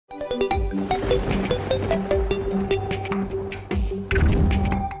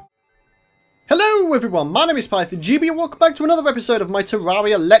Hello everyone, my name is PythonGB and welcome back to another episode of my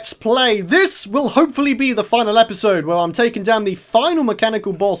Terraria Let's Play. This will hopefully be the final episode where I'm taking down the final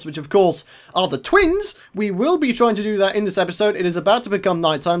mechanical boss, which of course are the twins. We will be trying to do that in this episode. It is about to become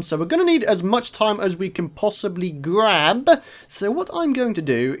nighttime, so we're going to need as much time as we can possibly grab. So what I'm going to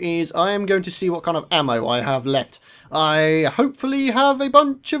do is I am going to see what kind of ammo I have left. I hopefully have a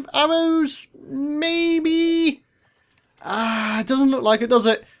bunch of arrows, maybe? It doesn't look like it, does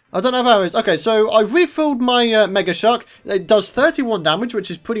it? I don't have arrows. Okay, so I've refilled my Mega Shark. It does 31 damage, which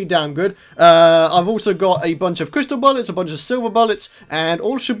is pretty damn good. I've also got a bunch of crystal bullets, a bunch of silver bullets, and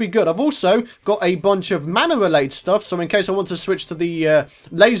all should be good. I've also got a bunch of mana-related stuff, so in case I want to switch to the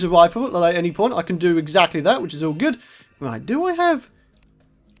laser rifle at any point, I can do exactly that, which is all good. Right, do I have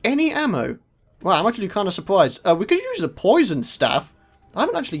any ammo? Wow, I'm actually kind of surprised. We could use the poison staff. I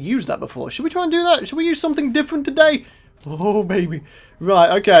haven't actually used that before. Should we try and do that? Should we use something different today? Oh, baby.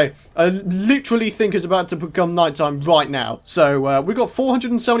 Right, okay. I literally think it's about to become nighttime right now. So, we've got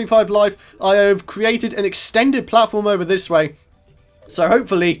 475 life. I have created an extended platform over this way. So,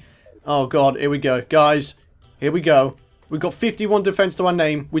 hopefully... Oh, God. Here we go. Guys, here we go. We've got 51 defense to our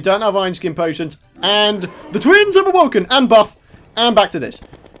name. We don't have iron skin potions. And the twins have awoken and buff. And back to this.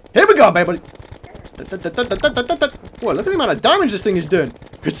 Here we go, baby. Whoa, look at the amount of damage this thing is doing.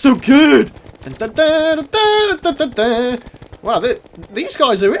 It's so good. Wow, these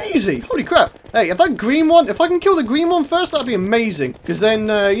guys are easy. Holy crap. Hey, if that green one, if I can kill the green one first, that'd be amazing. Because then,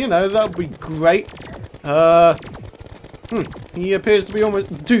 you know, that'd be great. He appears to be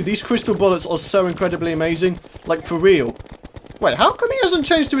almost... Dude, these crystal bullets are so incredibly amazing. Like, for real. Wait, how come he hasn't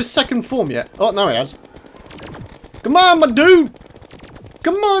changed to his second form yet? Oh, no, he has. Come on, my dude.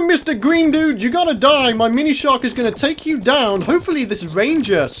 Come on, Mr. Green Dude, you gotta die. My mini shark is gonna take you down. Hopefully this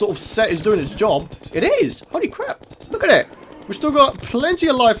ranger sort of set is doing its job. It is. Holy crap. Look at it. We've still got plenty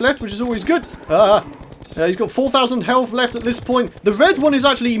of life left, which is always good. He's got 4,000 health left at this point. The red one is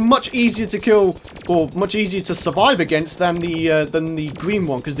actually much easier to kill, or much easier to survive against than the green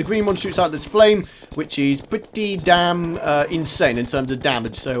one, because the green one shoots out this flame, which is pretty damn insane in terms of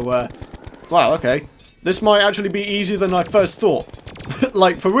damage. So, wow, okay. This might actually be easier than I first thought.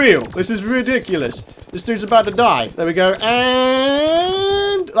 Like, for real. This is ridiculous. This dude's about to die. There we go.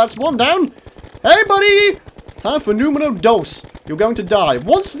 And that's one down. Hey, buddy! Time for numero dos. You're going to die.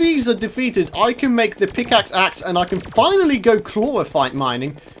 Once these are defeated, I can make the pickaxe axe and I can finally go chlorophyte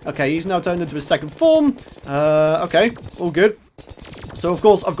mining. Okay, he's now turned into his second form. Okay, all good. So, of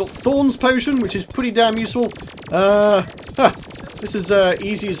course, I've got Thorns Potion, which is pretty damn useful. This is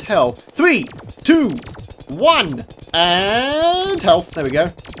easy as hell. 3, 2, 1, and health. There we go.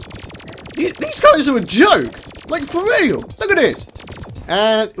 These guys are a joke. Like, for real. Look at this.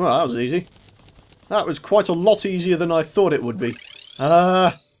 And, well, that was easy. That was quite a lot easier than I thought it would be.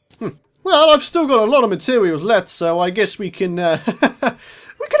 Well, I've still got a lot of materials left, so I guess we can, we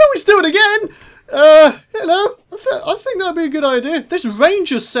can always do it again. You know, I think that'd be a good idea. This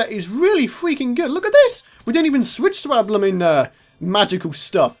ranger set is really freaking good. Look at this. We didn't even switch to our blooming, magical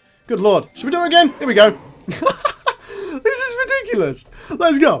stuff. Good lord. Should we do it again? Here we go. This is ridiculous.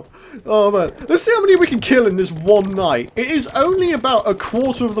 Let's go. Oh, man. Let's see how many we can kill in this one night. It is only about a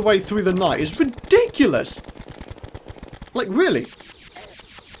quarter of the way through the night. It's ridiculous. Like, really?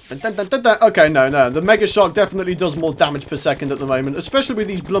 Okay, no. The Mega Shark definitely does more damage per second at the moment, especially with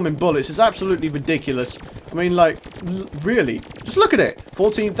these blooming bullets. It's absolutely ridiculous. I mean, like, really. Just look at it.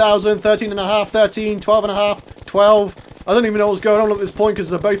 14,000, 13.5, 13, 12.5, 12. I don't even know what's going on at this point because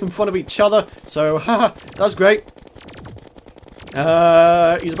they're both in front of each other. So, haha, that's great.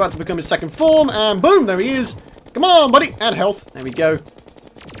 He's about to become his second form, and boom, there he is. Come on, buddy. And health. There we go.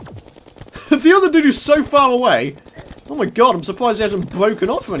 The other dude is so far away. Oh my god, I'm surprised he hasn't broken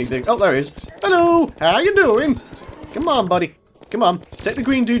off or anything. Oh, there he is. Hello, how you doing? Come on, buddy. Come on. Take the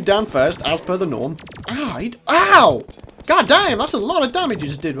green dude down first, as per the norm. Ow! God damn, that's a lot of damage you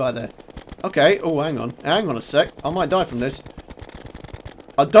just did right there. Okay, oh, hang on. Hang on a sec. I might die from this.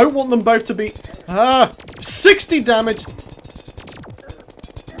 I don't want them both to be... 60 damage!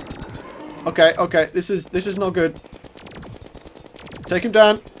 Okay, this is not good. Take him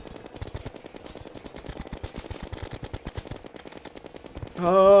down.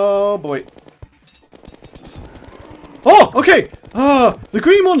 Oh, boy. Oh, okay! The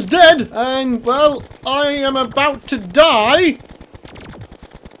green one's dead, and, well, I am about to die.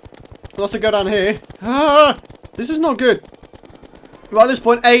 Unless I go down here. This is not good. Right at this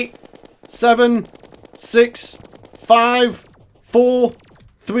point, 8, 7, 6, 5, 4,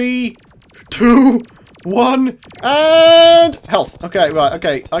 3, 2, 1, and health. Okay, right,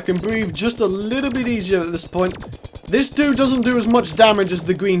 okay. I can breathe just a little bit easier at this point. This dude doesn't do as much damage as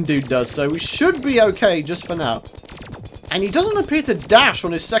the green dude does, so we should be okay just for now. And he doesn't appear to dash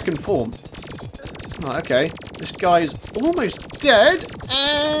on his second form. Right, okay. This guy is almost dead,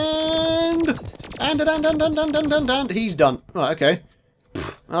 and he's done. Right, okay.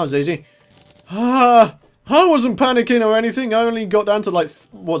 Pfft, that was easy. I wasn't panicking or anything. I only got down to like,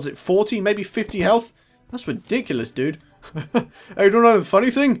 what was it, 40, maybe 50 health? That's ridiculous, dude. Hey, you don't know the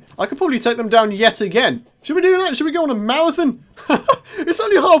funny thing? I could probably take them down yet again. Should we do that? Should we go on a marathon? It's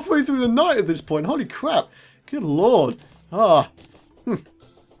only halfway through the night at this point. Holy crap. Good lord. So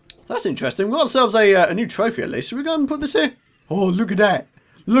that's interesting. We got ourselves a new trophy at least. Should we go and put this here? Oh, look at that.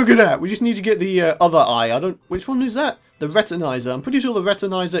 Look at that. We just need to get the other eye. Which one is that? The retinizer. I'm pretty sure the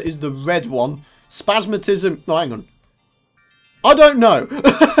retinizer is the red one. Spasmatism. No, hang on. I don't know.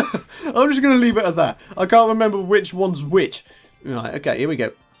 I'm just going to leave it at that. I can't remember which one's which. Right, okay, here we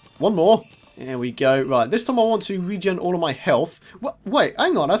go. One more. There we go. Right, this time I want to regen all of my health. Wait,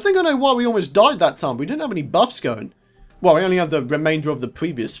 hang on. I think I know why we almost died that time. We didn't have any buffs going. Well, we only have the remainder of the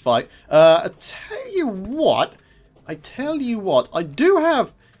previous fight. I tell you what. I do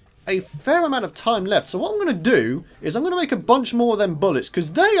have a fair amount of time left. So what I'm going to do is I'm going to make a bunch more of them bullets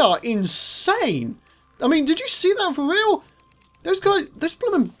because they are insane. I mean, did you see that for real? Those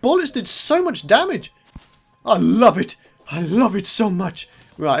blooming bullets did so much damage. I love it. I love it so much.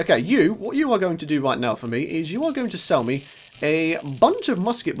 Right, okay, what you are going to do right now for me is you are going to sell me a bunch of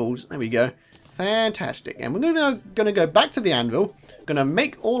musket balls. There we go. Fantastic. And we're going to go back to the anvil. Going to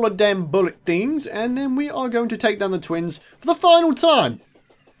make all of them bullet things. And then we are going to take down the twins for the final time.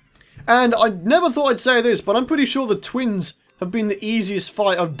 And I never thought I'd say this, but I'm pretty sure the twins have been the easiest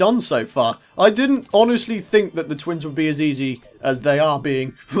fight I've done so far. I didn't honestly think that the twins would be as easy as they are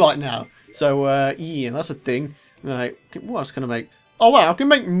being right now. So, yeah, that's a thing. Right, what else can I make? Oh, wow, I can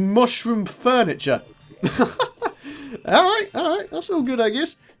make mushroom furniture. Alright, that's all good, I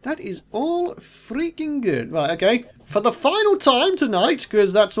guess. That is all freaking good. Right, okay. For the final time tonight,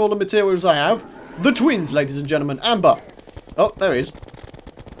 because that's all the materials I have, the twins, ladies and gentlemen, and Buff. Oh, there he is.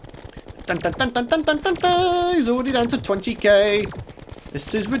 Dun, dun, dun, dun, dun, dun, dun, dun. He's already down to 20k.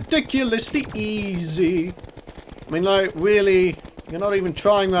 This is ridiculously easy. I mean, like, really, you're not even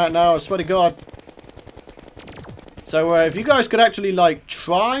trying right now, I swear to God. So, if you guys could actually, like,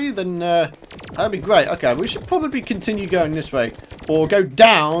 try, then that'd be great. Okay, we should probably continue going this way. Or go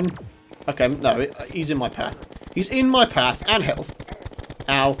down. Okay, no, he's in my path. He's in my path, and health.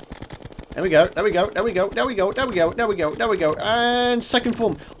 Ow. There we go, there we go, there we go, there we go, there we go, there we go, there we go. And second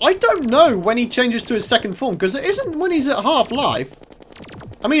form. I don't know when he changes to his second form, because it isn't when he's at half life.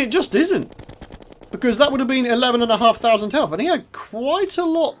 I mean, it just isn't. Because that would have been 11,500 health, and he had quite a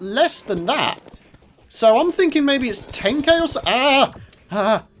lot less than that. So I'm thinking maybe it's 10k or so.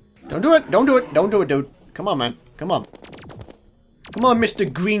 Don't do it, don't do it, don't do it, dude. Come on, man, come on. Come on,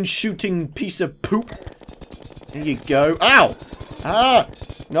 Mr. Green shooting piece of poop. There you go. Ow!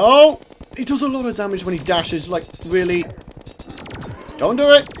 No! He does a lot of damage when he dashes, like, really. Don't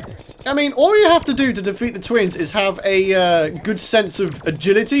do it. I mean, all you have to do to defeat the twins is have a good sense of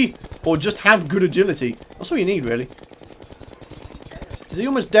agility, or just have good agility. That's all you need, really. Is he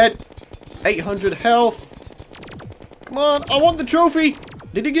almost dead? 800 health. Come on, I want the trophy.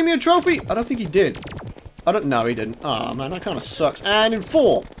 Did he give me a trophy? I don't think he did. I don't know, he didn't. Oh, man, that kind of sucks. And in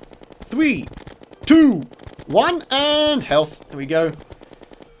 4, 3, 2, 1, and health. There we go.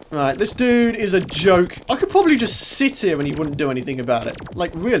 Right, this dude is a joke. I could probably just sit here and he wouldn't do anything about it.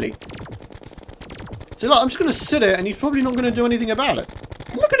 Like, really. So, like, I'm just going to sit here and he's probably not going to do anything about it.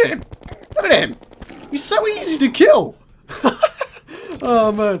 Look at him. Look at him. He's so easy to kill.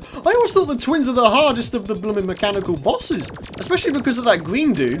 Oh, man. I always thought the twins are the hardest of the blooming mechanical bosses. Especially because of that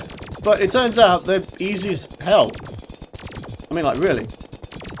green dude. But it turns out they're easy as hell. I mean, like, really.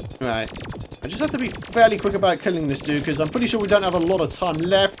 Right. I just have to be fairly quick about killing this dude, because I'm pretty sure we don't have a lot of time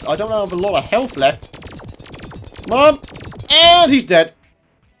left. I don't have a lot of health left. Come on. And he's dead.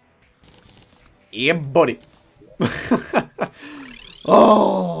 Yeah, buddy.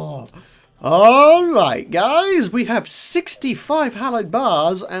 Oh. Alright, guys. We have 65 hallowed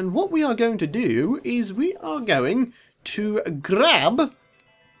bars, and what we are going to do is we are going to grab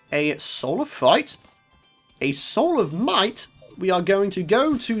a soul of fright, a soul of might. We are going to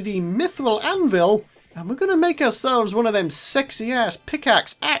go to the mithril anvil, and we're going to make ourselves one of them sexy ass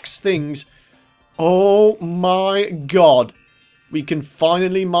pickaxe axe things. Oh my god. We can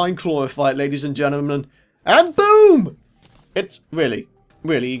finally mine chlorophyte, ladies and gentlemen. And boom! It's really,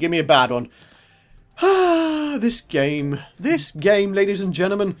 you give me a bad one. This game, ladies and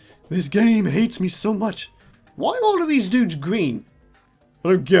gentlemen, This game hates me so much. Why are all of these dudes green? I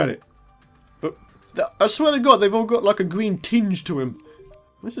don't get it. But I swear to God, they've all got like a green tinge to him.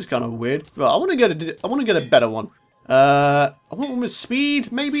 This is kind of weird. Right, I want to get a better one. I want one with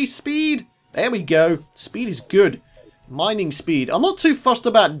speed, maybe speed. There we go. Speed is good. Mining speed. I'm not too fussed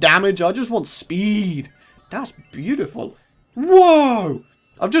about damage. I just want speed. That's beautiful. Whoa!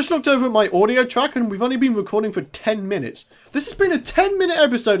 I've just looked over at my audio track and we've only been recording for 10 minutes. This has been a 10-minute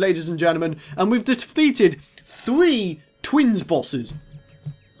episode, ladies and gentlemen, and we've defeated 3 twins bosses.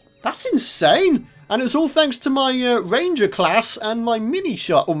 That's insane! And it's all thanks to my ranger class and my mini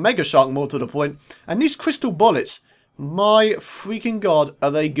shark, or mega shark more to the point, and these crystal bullets. My freaking god,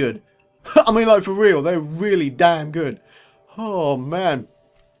 are they good. I mean, like, for real, they're really damn good. Oh, man.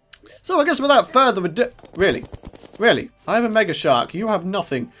 So, I guess without further ado... Really? I have a mega shark. You have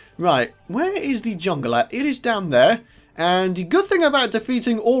nothing. Right, where is the jungle at? It is down there. And the good thing about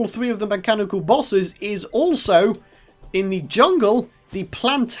defeating all 3 of the mechanical bosses is also, in the jungle, the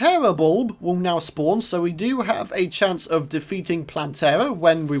Plantera bulb will now spawn. So, we do have a chance of defeating Plantera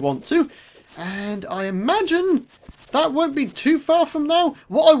when we want to. And I imagine... that won't be too far from now.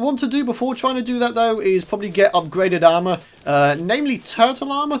 What I want to do before trying to do that, though, is probably get upgraded armor. Namely,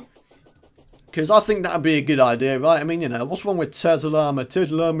 turtle armor. Because I think that would be a good idea, right? I mean, you know, what's wrong with turtle armor?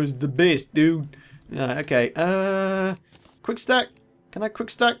 Turtle armor is the best, dude. Yeah, okay. Quick stack. Can I quick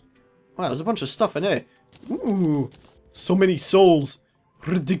stack? Wow, there's a bunch of stuff in here. Ooh. So many souls.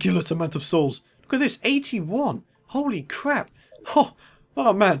 Ridiculous amount of souls. Look at this. 81. Holy crap. Oh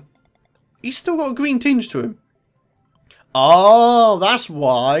man. He's still got a green tinge to him. Oh, that's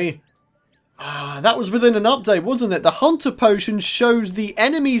why. That was within an update, wasn't it? The Hunter Potion shows the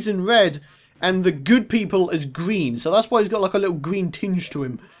enemies in red and the good people as green. So that's why he's got like a little green tinge to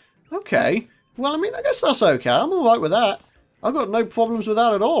him. Okay. Well, I mean, I guess that's okay. I'm alright with that. I've got no problems with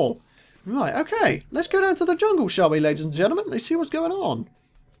that at all. Right, okay. Let's go down to the jungle, shall we, ladies and gentlemen? Let's see what's going on.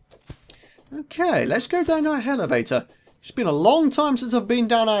 Okay, let's go down our elevator. It's been a long time since I've been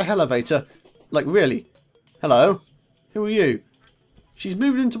down our elevator. Like, really. Hello? Who are you? She's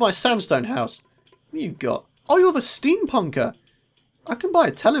moved into my sandstone house. What you got? Oh, you're the steampunker. I can buy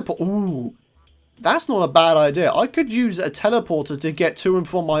a teleport. Ooh. That's not a bad idea. I could use a teleporter to get to and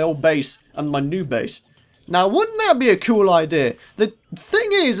from my old base and my new base. Now, wouldn't that be a cool idea? The thing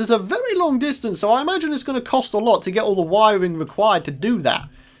is, it's a very long distance, so I imagine it's going to cost a lot to get all the wiring required to do that.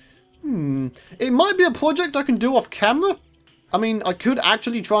 It might be a project I can do off camera. I mean, I could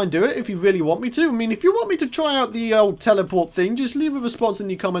actually try and do it if you really want me to. I mean, if you want me to try out the old teleport thing, just leave a response in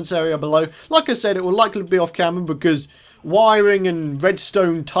the comments area below. Like I said, it will likely be off camera because wiring and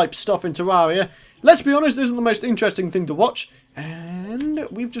redstone type stuff in Terraria, let's be honest, isn't the most interesting thing to watch. And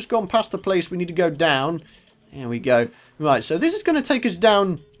we've just gone past the place we need to go down. There we go. Right, so this is going to take us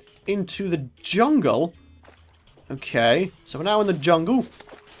down into the jungle. Okay, so we're now in the jungle.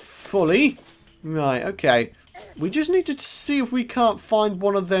 Fully. Right, okay. We just need to see if we can't find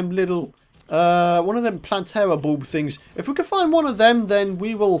one of them little, one of them Plantera bulb things. If we can find one of them, then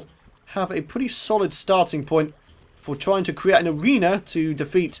we will have a pretty solid starting point for trying to create an arena to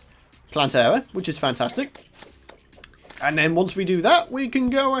defeat Plantera, which is fantastic. And then once we do that, we can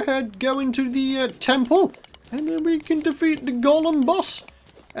go ahead, go into the temple, and then we can defeat the golem boss.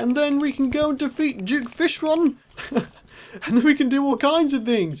 And then we can go and defeat Duke Fishron. And then we can do all kinds of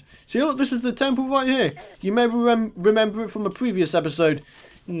things. See, look, this is the temple right here. You may remember it from a previous episode.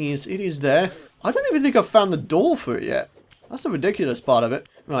 Yes, it is there. I don't even think I've found the door for it yet. That's the ridiculous part of it.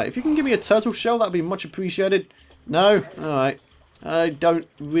 Right, if you can give me a turtle shell, that'd be much appreciated. No? Alright. I don't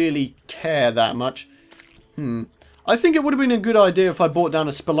really care that much. I think it would have been a good idea if I bought down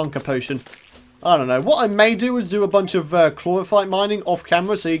a Spelunker potion. I don't know. What I may do is do a bunch of Chlorophyte mining off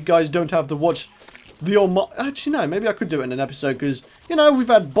camera so you guys don't have to watch the old... Actually, no. Maybe I could do it in an episode because, you know, we've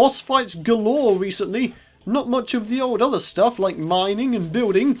had boss fights galore recently. Not much of the old other stuff like mining and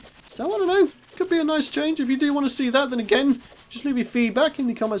building. So, I don't know. Could be a nice change. If you do want to see that, then again, just leave your feedback in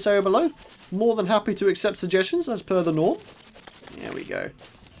the comments area below. More than happy to accept suggestions as per the norm. There we go.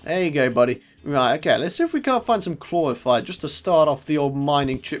 There you go, buddy. Right, okay. Let's see if we can't find some Chlorophyte just to start off the old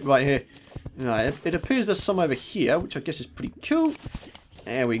mining trip right here. Right, it appears there's some over here, which I guess is pretty cool.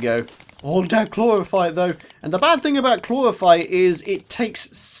 There we go. All that Chlorophyte, though. And the bad thing about Chlorophyte is it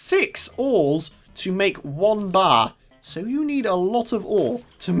takes 6 ores to make 1 bar. So you need a lot of ore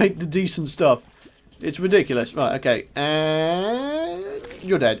to make the decent stuff. It's ridiculous. Right, okay. And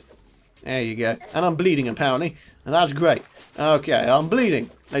you're dead. There you go. And I'm bleeding, apparently. And that's great. Okay, I'm bleeding,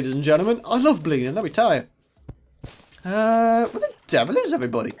 ladies and gentlemen. I love bleeding, let me tell you. What the devil is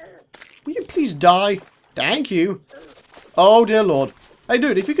everybody? Will you please die? Thank you. Oh, dear Lord. Hey,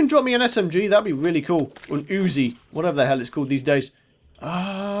 dude, if you can drop me an SMG, that'd be really cool. Or an Uzi, whatever the hell it's called these days.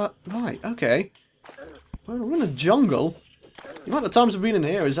 Right, okay. Well, we're in a jungle. The amount of times we've been in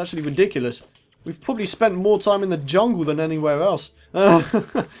here is actually ridiculous. We've probably spent more time in the jungle than anywhere else.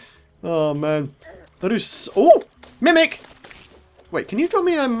 Oh, man. That is... Oh! Mimic! Wait, can you drop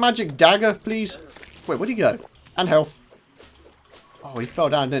me a magic dagger, please? Wait, where'd he go? And health. Oh, he fell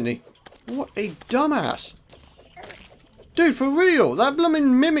down, didn't he? What a dumbass. Dude, for real. That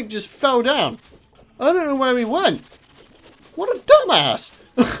blooming mimic just fell down. I don't know where he went. What a dumbass.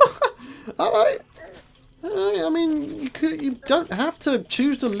 Alright. I mean, you don't have to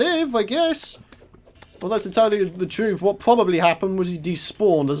choose to live, I guess. Although, to tell you the truth, what probably happened was he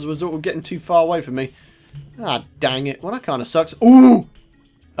despawned as a result of getting too far away from me. Ah, dang it. Well, that kind of sucks. Ooh!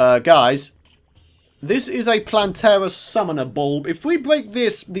 Guys. This is a Plantera summoner bulb. If we break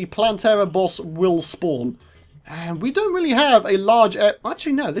this, the Plantera boss will spawn. And we don't really have a large area.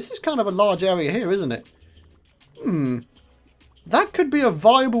 Actually, no. This is kind of a large area here, isn't it? That could be a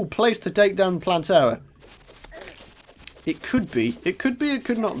viable place to take down Plantera. It could be. It could be, it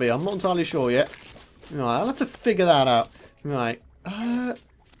could not be. I'm not entirely sure yet. Right, I'll have to figure that out. Right.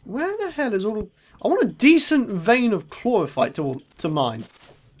 Where the hell is all... I want a decent vein of chlorophyte to mine.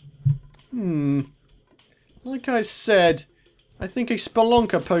 Like I said, I think a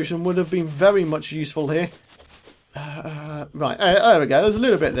Spelunker potion would have been very much useful here. Right, there we go. There's a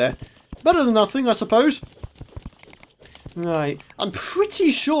little bit there. Better than nothing, I suppose. Right. I'm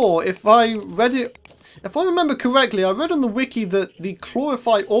pretty sure if I read it... If I remember correctly, I read on the wiki that the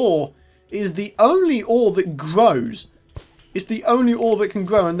chlorophyte ore is the only ore that grows. It's the only ore that can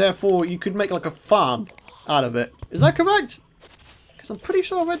grow, and therefore you could make like a farm out of it. Is that correct? Because I'm pretty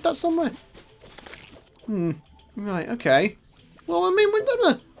sure I read that somewhere. Right, okay. Well, I mean, we've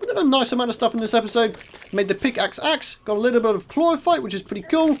done a nice amount of stuff in this episode. Made the pickaxe axe. Got a little bit of chlorophyte, which is pretty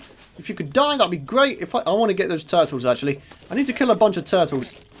cool. If you could die, that'd be great. If I want to get those turtles, actually. I need to kill a bunch of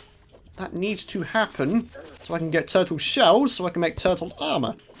turtles. That needs to happen so I can get turtle shells, so I can make turtle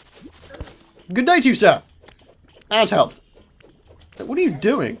armor. Good day to you, sir. And health. What are you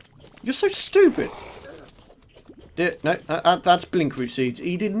doing? You're so stupid. No, that's blinkroot seeds.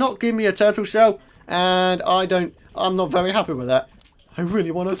 He did not give me a turtle shell, and I'm not very happy with that. I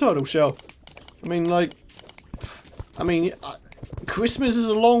really want a turtle shell. I mean, Christmas is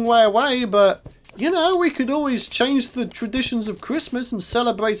a long way away, but, you know, we could always change the traditions of Christmas and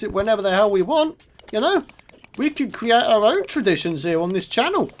celebrate it whenever the hell we want, you know? We could create our own traditions here on this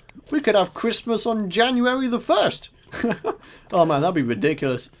channel. We could have Christmas on January the 1st. Oh man, that'd be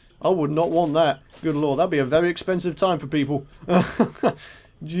ridiculous. I would not want that. Good lord, that'd be a very expensive time for people.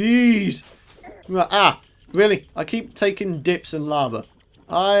 Jeez. Really? I keep taking dips in lava.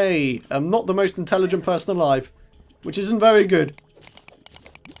 I am not the most intelligent person alive, which isn't very good.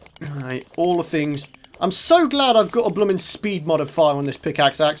 Right, all the things. I'm so glad I've got a blooming speed modifier on this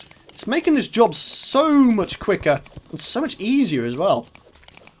pickaxe axe. It's making this job so much quicker and so much easier as well.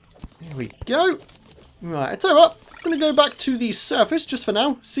 There we go. Right, I tell you what, I'm going to go back to the surface just for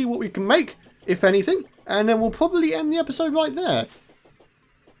now, see what we can make, if anything, and then we'll probably end the episode right there.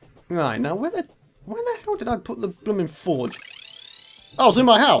 Right, now where the hell did I put the blooming forge? Oh, it's in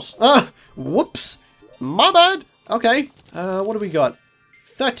my house. Whoops. My bad. Okay, what do we got?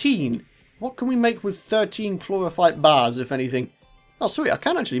 13. What can we make with 13 chlorophyte bars, if anything? Oh, sweet, I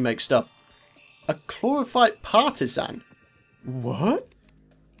can actually make stuff. A chlorophyte partisan. What?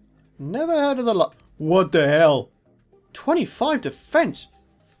 Never heard of the lot. What the hell? 25 defense.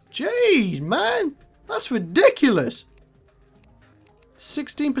 Jeez, man. That's ridiculous.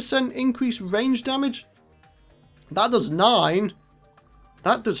 16% increased range damage. That does 9.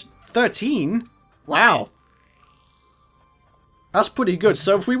 That does 13. Wow. That's pretty good.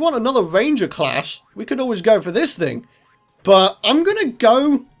 So if we want another ranger class, we could always go for this thing. But I'm going to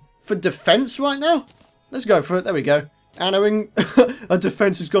go for defense right now. Let's go for it. There we go. And our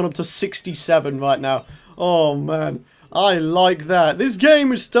defense has gone up to 67 right now. Oh, man. I like that. This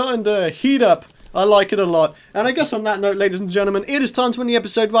game is starting to heat up. I like it a lot. And I guess on that note, ladies and gentlemen, it is time to end the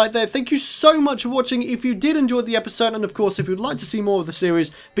episode right there. Thank you so much for watching. If you did enjoy the episode, and of course, if you'd like to see more of the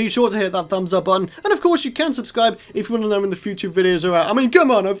series, be sure to hit that thumbs up button. And of course, you can subscribe if you want to know when the future videos are out. I mean,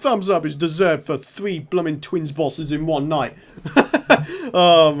 come on, a thumbs up is deserved for 3 blooming twins bosses in one night.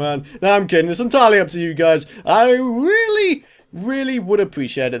 Oh, man. No, I'm kidding. It's entirely up to you guys. I really would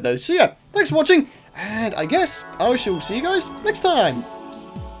appreciate it, though. So, yeah, thanks for watching. And I guess I shall see you guys next time.